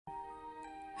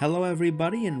Hello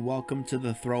everybody and welcome to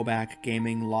the Throwback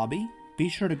Gaming Lobby. Be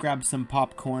sure to grab some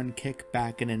popcorn, kick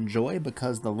back and enjoy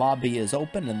because the lobby is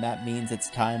open and that means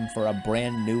it's time for a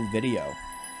brand new video.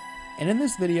 And in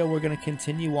this video we're going to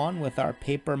continue on with our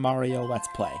Paper Mario Let's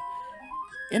Play.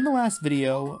 In the last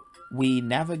video we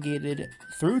navigated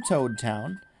through Toad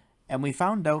Town and we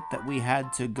found out that we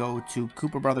had to go to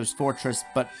Koopa Brothers Fortress,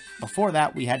 but before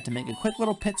that we had to make a quick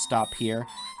little pit stop here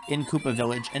in Koopa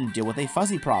Village and deal with a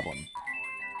fuzzy problem.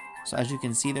 So as you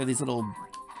can see, there are these little,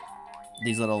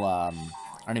 I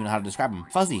don't even know how to describe them,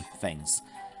 fuzzy things.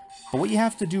 But what you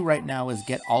have to do right now is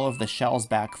get all of the shells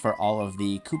back for all of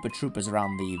the Koopa Troopas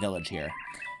around the village here.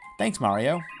 Thanks,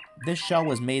 Mario. This shell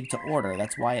was made to order.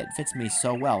 That's why it fits me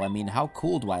so well. I mean, how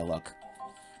cool do I look?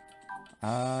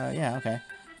 Yeah, okay.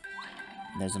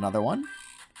 There's another one.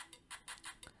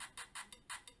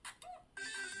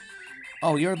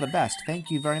 Oh, you're the best. Thank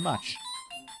you very much.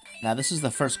 Now, this is the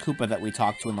first Koopa that we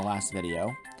talked to in the last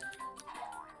video.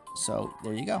 So,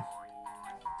 there you go.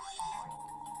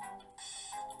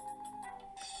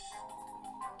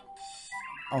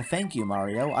 Oh, thank you,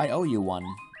 Mario. I owe you one.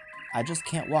 I just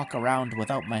can't walk around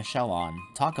without my shell on.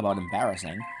 Talk about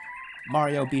embarrassing.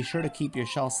 Mario, be sure to keep your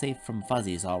shell safe from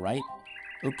Fuzzies, alright?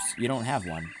 Oops, you don't have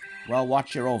one. Well,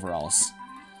 watch your overalls.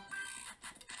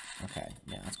 Okay,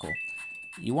 yeah, that's cool.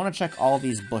 You want to check all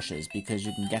these bushes because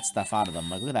you can get stuff out of them.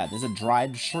 Like, look at that. There's a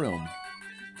dried shroom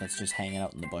that's just hanging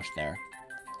out in the bush there.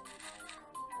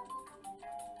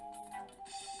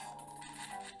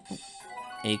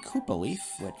 A Koopa leaf,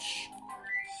 which...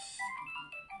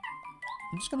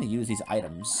 I'm just going to use these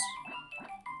items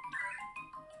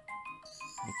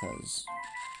because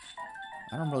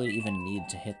I don't really even need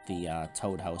to hit the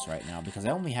Toad house right now because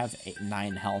I only have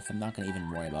 9 health. I'm not going to even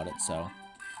worry about it, so...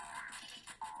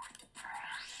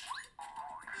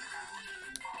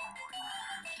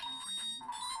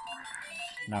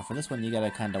 Now for this one, you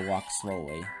gotta kind of walk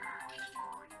slowly.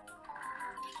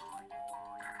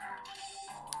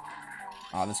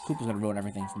 Oh, this Koopa's gonna ruin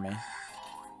everything for me.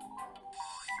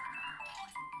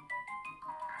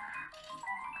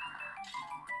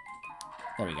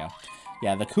 There we go.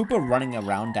 Yeah, the Koopa running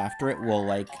around after it will,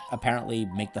 like, apparently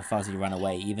make the Fuzzy run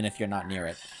away, even if you're not near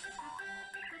it.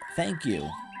 Thank you.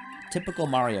 Typical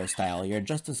Mario style. You're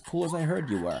just as cool as I heard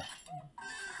you were.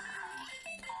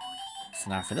 So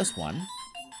now for this one...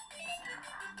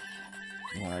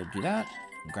 You want to do that?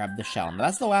 Grab the shell. Now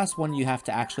that's the last one you have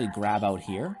to actually grab out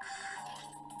here.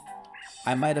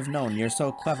 I might have known. You're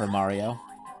so clever, Mario.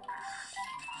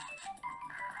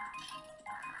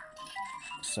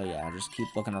 So yeah, I'll just keep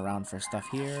looking around for stuff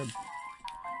here.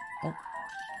 Oh.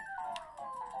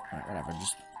 Alright, whatever.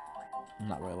 I'm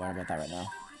not really worried about that right now.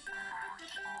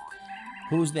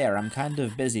 Who's there? I'm kind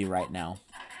of busy right now.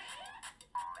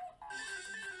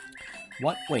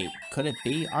 What? Wait, could it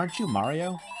be? Aren't you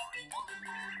Mario?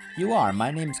 You are.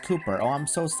 My name's Cooper. Oh, I'm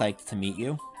so psyched to meet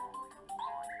you.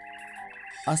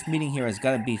 Us meeting here has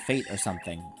got to be fate or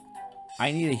something.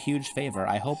 I need a huge favor.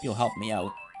 I hope you'll help me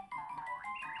out.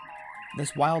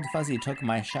 This wild fuzzy took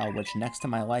my shell, which next to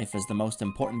my life is the most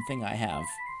important thing I have.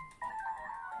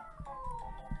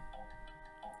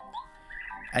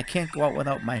 I can't go out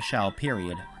without my shell,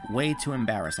 period. Way too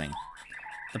embarrassing.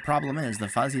 The problem is, the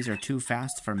fuzzies are too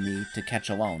fast for me to catch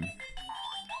alone.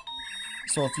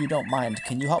 So if you don't mind,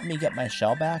 can you help me get my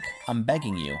shell back? I'm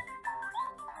begging you.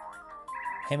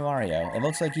 Hey Mario, it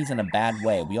looks like he's in a bad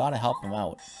way. We ought to help him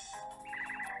out.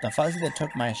 The fuzzy that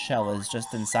took my shell is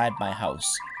just inside my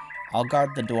house. I'll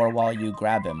guard the door while you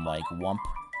grab him, like wump.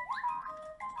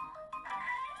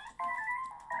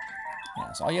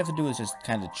 Yeah, so all you have to do is just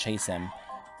kind of chase him.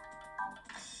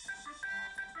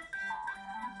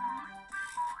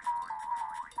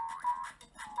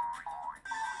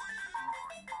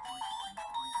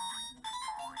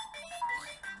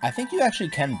 I think you actually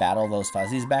can battle those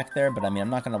fuzzies back there, but I mean,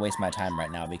 I'm not going to waste my time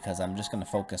right now because I'm just going to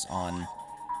focus on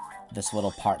this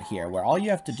little part here, where all you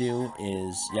have to do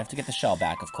is, you have to get the shell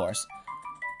back, of course.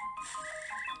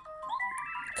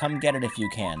 Come get it if you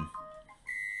can.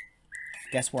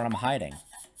 Guess where I'm hiding?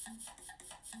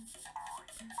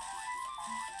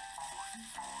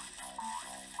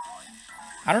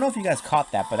 I don't know if you guys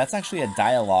caught that, but that's actually a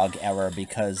dialogue error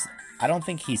because... I don't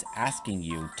think he's asking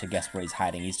you to guess where he's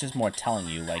hiding. He's just more telling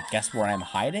you, like, guess where I'm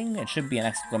hiding? It should be an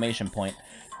exclamation point,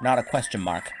 not a question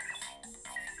mark.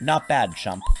 Not bad,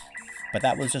 chump. But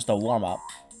that was just a warm-up.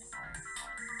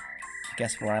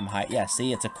 Guess where I'm hiding? Yeah,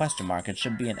 see, it's a question mark. It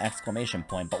should be an exclamation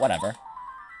point, but whatever.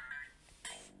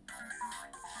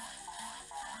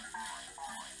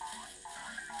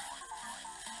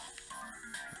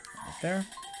 Right there.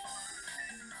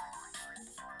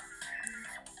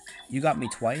 You got me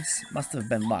twice? Must have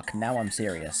been luck. Now I'm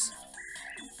serious.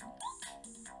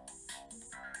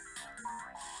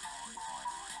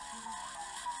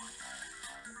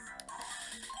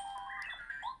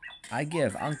 I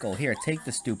give. Uncle, here, take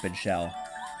the stupid shell.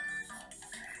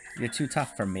 You're too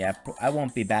tough for me. I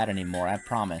won't be bad anymore, I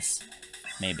promise.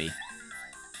 Maybe.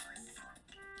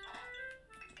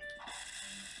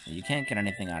 You can't get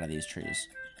anything out of these trees.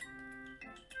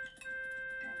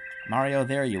 Mario,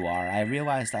 there you are. I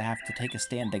realized I have to take a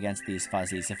stand against these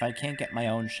Fuzzies. If I can't get my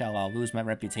own shell, I'll lose my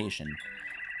reputation.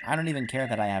 I don't even care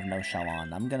that I have no shell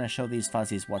on. I'm gonna show these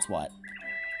Fuzzies what's what.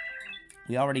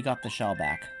 We already got the shell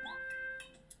back.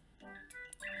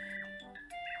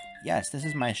 Yes, this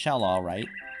is my shell, all right.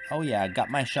 Oh yeah, got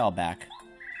my shell back.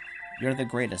 You're the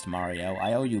greatest, Mario.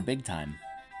 I owe you big time.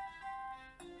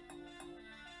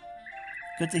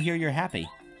 Good to hear you're happy.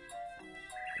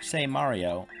 Say,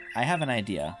 Mario, I have an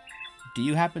idea. Do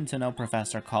you happen to know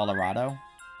Professor Colorado?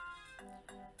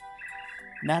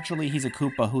 Naturally, he's a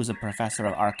Koopa who's a professor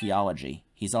of archaeology.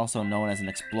 He's also known as an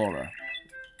explorer.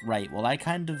 Right, well, I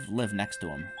kind of live next to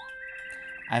him.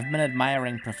 I've been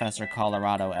admiring Professor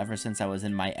Colorado ever since I was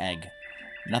in my egg.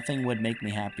 Nothing would make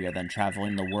me happier than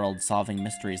traveling the world solving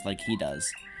mysteries like he does.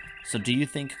 So do you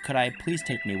think, could I please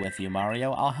take me with you,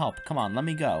 Mario? I'll help. Come on, let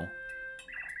me go.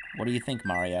 What do you think,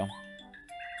 Mario?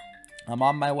 I'm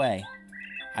on my way.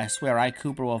 I swear I,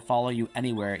 Cooper, will follow you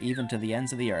anywhere, even to the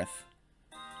ends of the earth.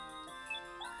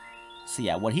 So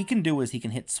yeah, what he can do is he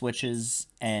can hit switches,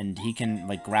 and he can,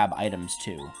 like, grab items,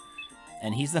 too.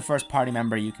 And he's the first party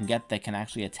member you can get that can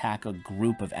actually attack a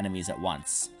group of enemies at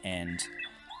once. And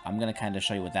I'm gonna kind of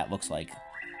show you what that looks like.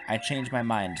 I changed my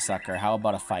mind, sucker. How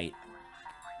about a fight?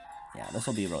 Yeah, this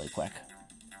will be really quick.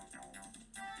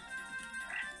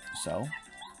 So,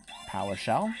 power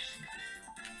shell.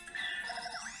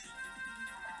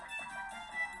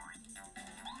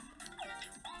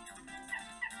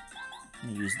 I'm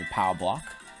gonna use the power block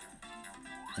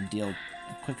and deal a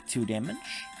quick 2 damage.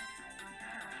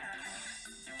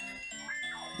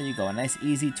 There you go, a nice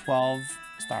easy 12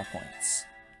 star points.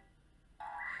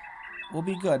 We'll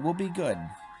be good, we'll be good.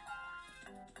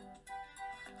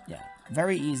 Yeah,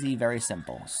 very easy, very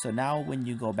simple. So now when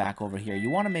you go back over here,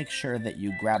 you want to make sure that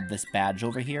you grab this badge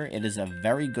over here. It is a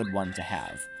very good one to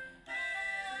have.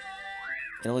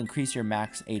 It'll increase your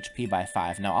max HP by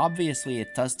 5. Now, obviously,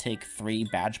 it does take 3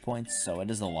 badge points, so it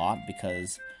is a lot,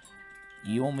 because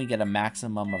you only get a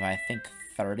maximum of, I think,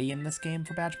 30 in this game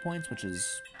for badge points, which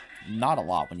is not a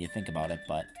lot when you think about it,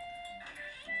 but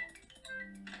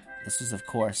this is, of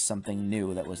course, something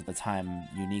new that was at the time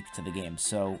unique to the game.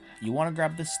 So, you want to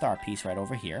grab this star piece right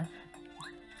over here,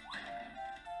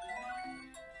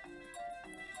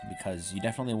 because you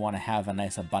definitely want to have a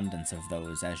nice abundance of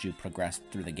those as you progress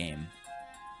through the game.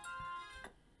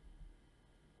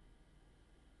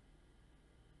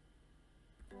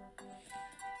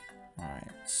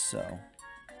 Alright, so...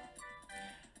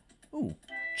 Ooh,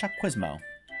 Chuck Quizmo.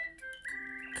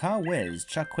 Ka-Wiz.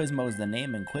 Chuck Quizmo is the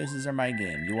name, and quizzes are my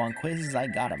game. You want quizzes? I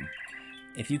got 'em.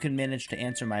 If you can manage to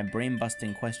answer my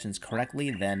brain-busting questions correctly,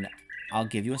 then I'll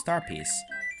give you a star piece.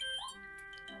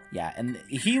 Yeah, and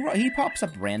he pops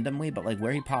up randomly, but like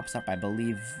where he pops up, I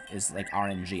believe, is like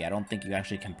RNG. I don't think you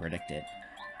actually can predict it.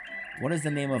 What is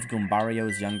the name of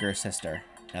Goombario's younger sister?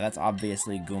 Now that's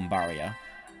obviously Goombaria.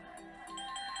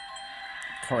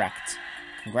 Correct.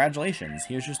 Congratulations,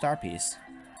 here's your star piece.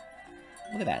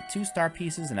 Look at that, 2 star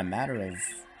pieces in a matter of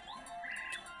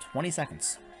 20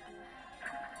 seconds.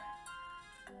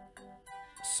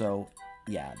 So,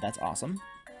 yeah, that's awesome.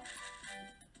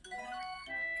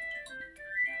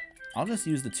 I'll just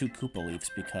use the 2 Koopa Leafs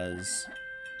because...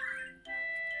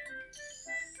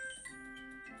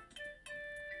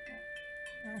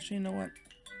 Actually, you know what?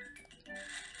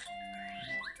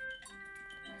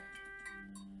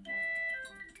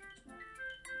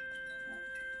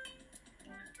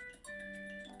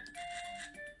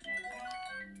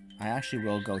 I actually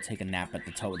will go take a nap at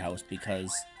the Toad House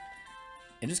because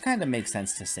it just kind of makes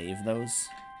sense to save those.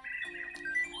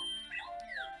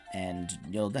 And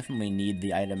you'll definitely need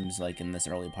the items like in this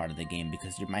early part of the game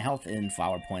because my health and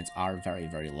flower points are very,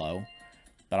 very low.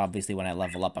 But obviously when I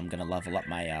level up, I'm going to level up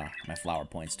my my flower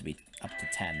points to be up to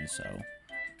 10, so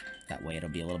that way it'll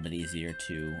be a little bit easier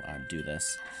to do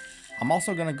this. I'm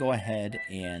also going to go ahead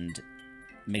and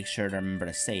make sure to remember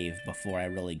to save before I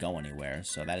really go anywhere,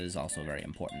 so that is also very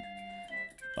important.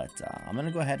 But I'm going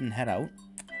to go ahead and head out.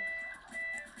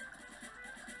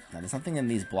 Now there's nothing in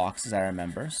these blocks as I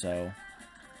remember, so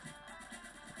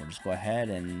we'll just go ahead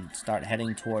and start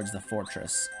heading towards the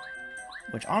fortress,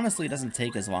 which honestly doesn't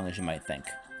take as long as you might think.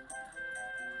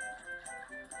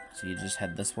 So you just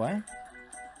head this way.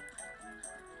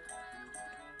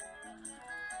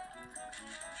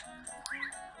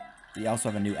 you also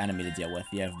have a new enemy to deal with.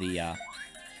 You have the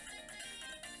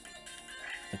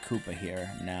Koopa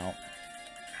here now.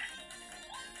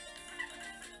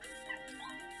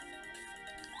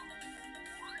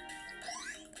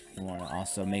 You want to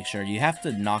also make sure you have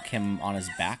to knock him on his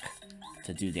back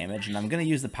to do damage. And I'm going to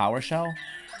use the Power Shell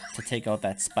to take out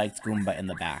that spiked Goomba in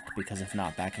the back, because if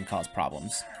not, that can cause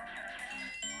problems.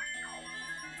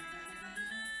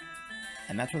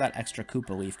 And that's where that extra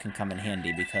Koopa Leaf can come in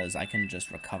handy, because I can just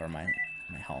recover my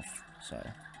health. So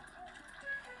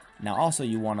now also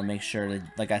you want to make sure that,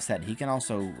 like I said, he can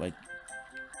also like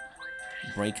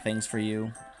break things for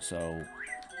you. So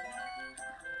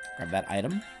grab that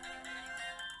item.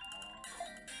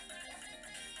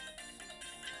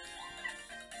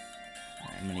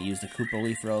 I'm going to use the Koopa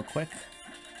Leaf real quick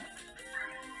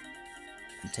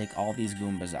and take all these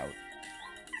Goombas out,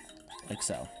 like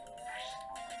so.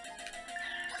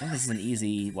 I think this is an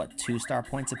easy, what, 2 star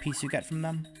points apiece you get from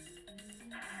them?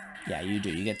 Yeah, you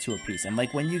do. You get 2 apiece. And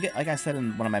like when you get, like I said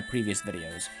in one of my previous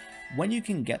videos, when you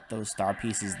can get those star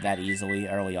pieces that easily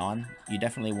early on, you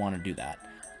definitely want to do that.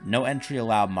 No entry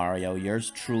allowed, Mario.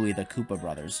 Yours truly, the Koopa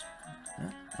Brothers.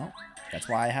 Oh, that's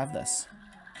why I have this.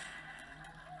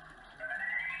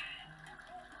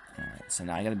 Alright, so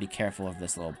now I gotta be careful of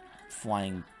this little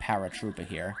flying paratrooper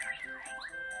here.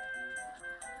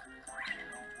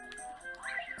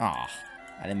 Aw,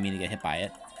 I didn't mean to get hit by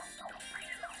it.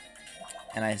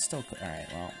 And I still could. Alright,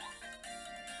 well.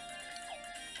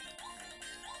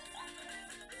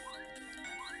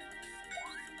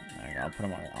 Alright, I'll put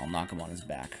him on. I'll knock him on his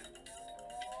back.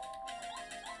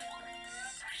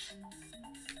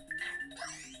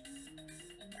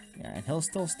 Yeah, and he'll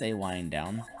still stay lying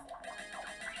down.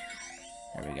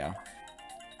 There we go.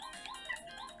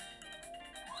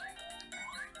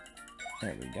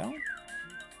 There we go.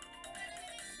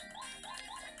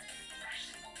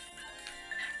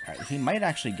 Alright, he might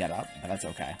actually get up, but that's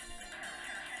okay.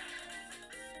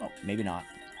 Oh, maybe not.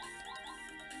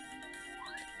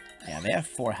 Yeah, they have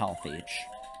 4 health each.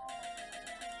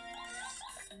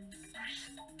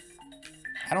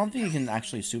 I don't think you can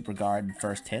actually super guard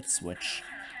first hits, which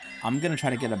I'm going to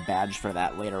try to get a badge for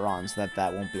that later on so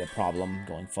that won't be a problem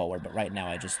going forward. But right now,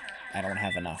 I don't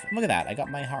have enough. Look at that. I got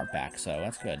my heart back, so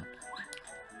that's good.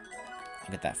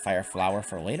 I'll get that fire flower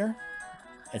for later.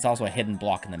 It's also a hidden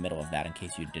block in the middle of that in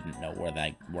case you didn't know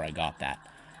where I got that.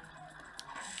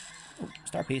 Ooh,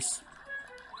 star piece.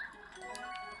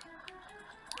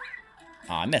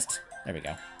 Oh, I missed. There we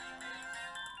go.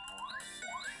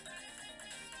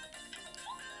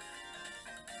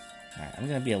 Alright, I'm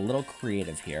going to be a little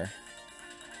creative here.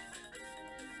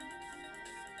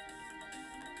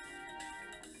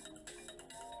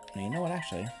 Now, you know what,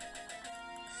 actually?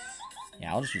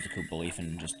 Yeah, I'll just use the Koopa Leaf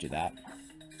and just do that.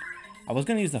 I was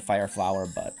going to use the Fire Flower,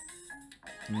 but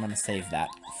I'm going to save that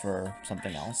for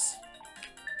something else.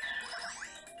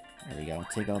 There we go.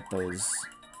 Take out those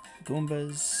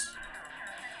Goombas.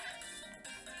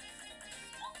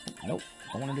 Nope,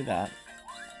 don't want to do that.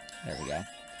 There we go.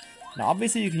 Now,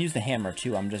 obviously, you can use the hammer,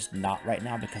 too. I'm just not right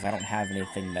now because I don't have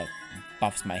anything that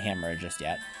buffs my hammer just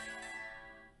yet.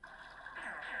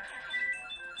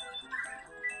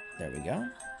 There we go.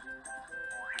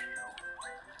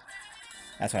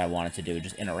 That's what I wanted to do,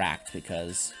 just interact,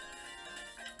 because...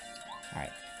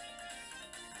 Alright.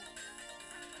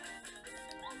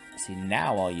 See,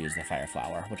 now I'll use the Fire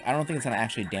Flower, which I don't think it's going to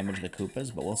actually damage the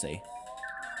Koopas, but we'll see.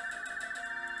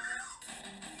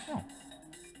 Oh.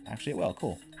 Actually, it will.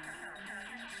 Cool.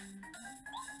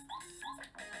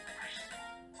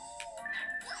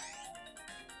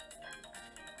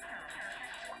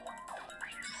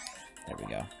 There we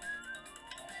go.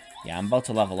 Yeah, I'm about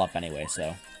to level up anyway,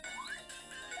 so...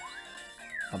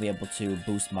 I'll be able to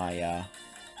boost my,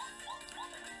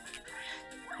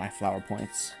 my flower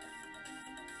points.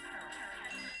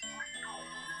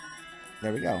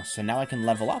 There we go. So now I can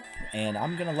level up, and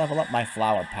I'm going to level up my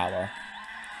flower power.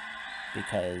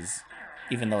 Because,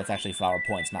 even though it's actually flower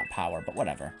points, not power, but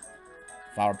whatever.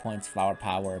 Flower points, flower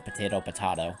power, potato,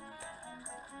 potato.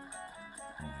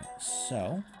 Alright,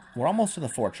 so, we're almost to the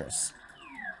fortress.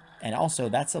 And also,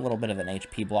 that's a little bit of an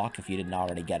HP block if you didn't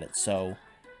already get it. So,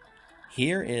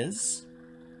 here is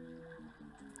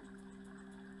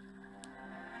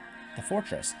the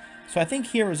fortress. So I think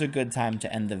here is a good time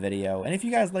to end the video. And if you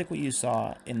guys like what you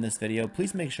saw in this video,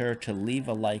 please make sure to leave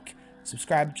a like,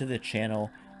 subscribe to the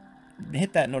channel,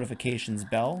 hit that notifications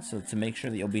bell so to make sure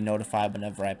that you'll be notified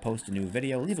whenever I post a new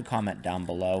video. Leave a comment down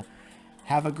below.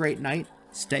 Have a great night.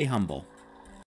 Stay humble.